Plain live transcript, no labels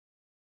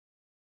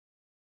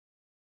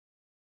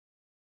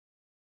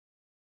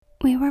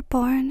We were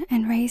born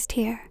and raised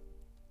here,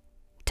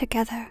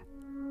 together.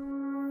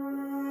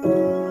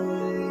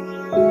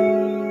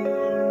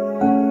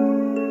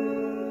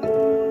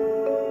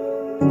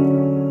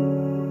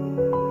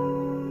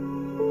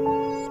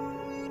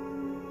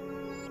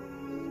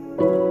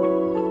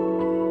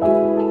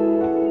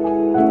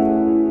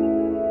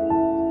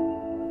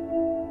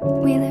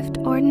 We lived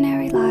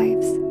ordinary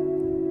lives,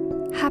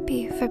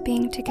 happy for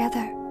being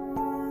together.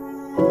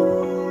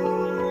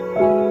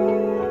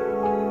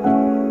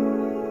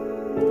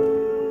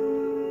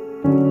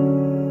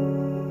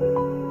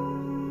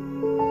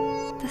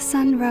 The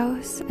sun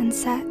rose and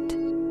set,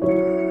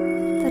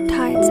 the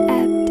tides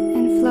ebbed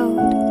and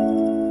flowed,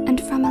 and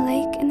from a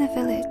lake in the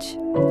village,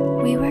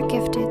 we were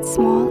gifted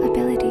small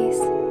abilities.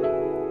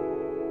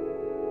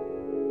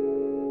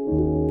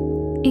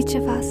 Each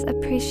of us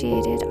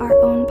appreciated our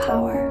own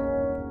power,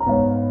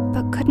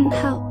 but couldn't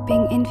help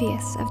being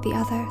envious of the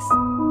others.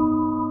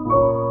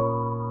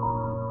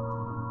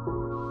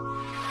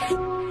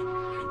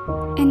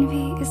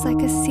 Envy is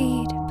like a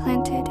seed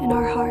planted in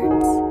our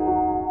hearts,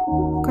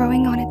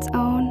 growing on its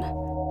own,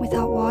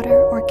 without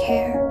water or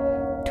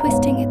care,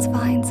 twisting its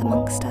vines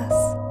amongst us.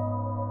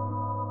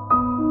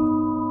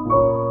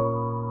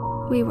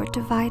 We were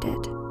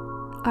divided,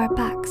 our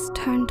backs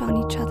turned on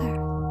each other.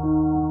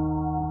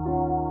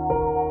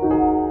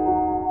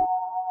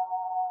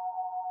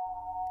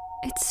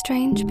 It's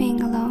strange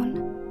being alone.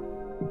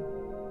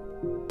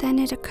 Then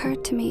it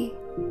occurred to me,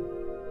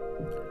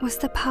 was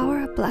the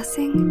power a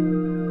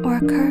blessing or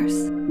a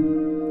curse?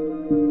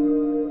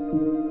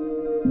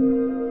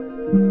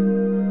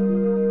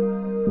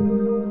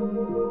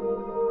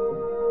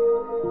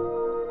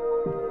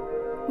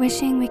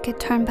 Wishing we could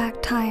turn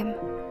back time,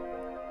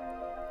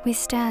 we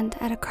stand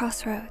at a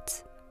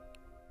crossroads.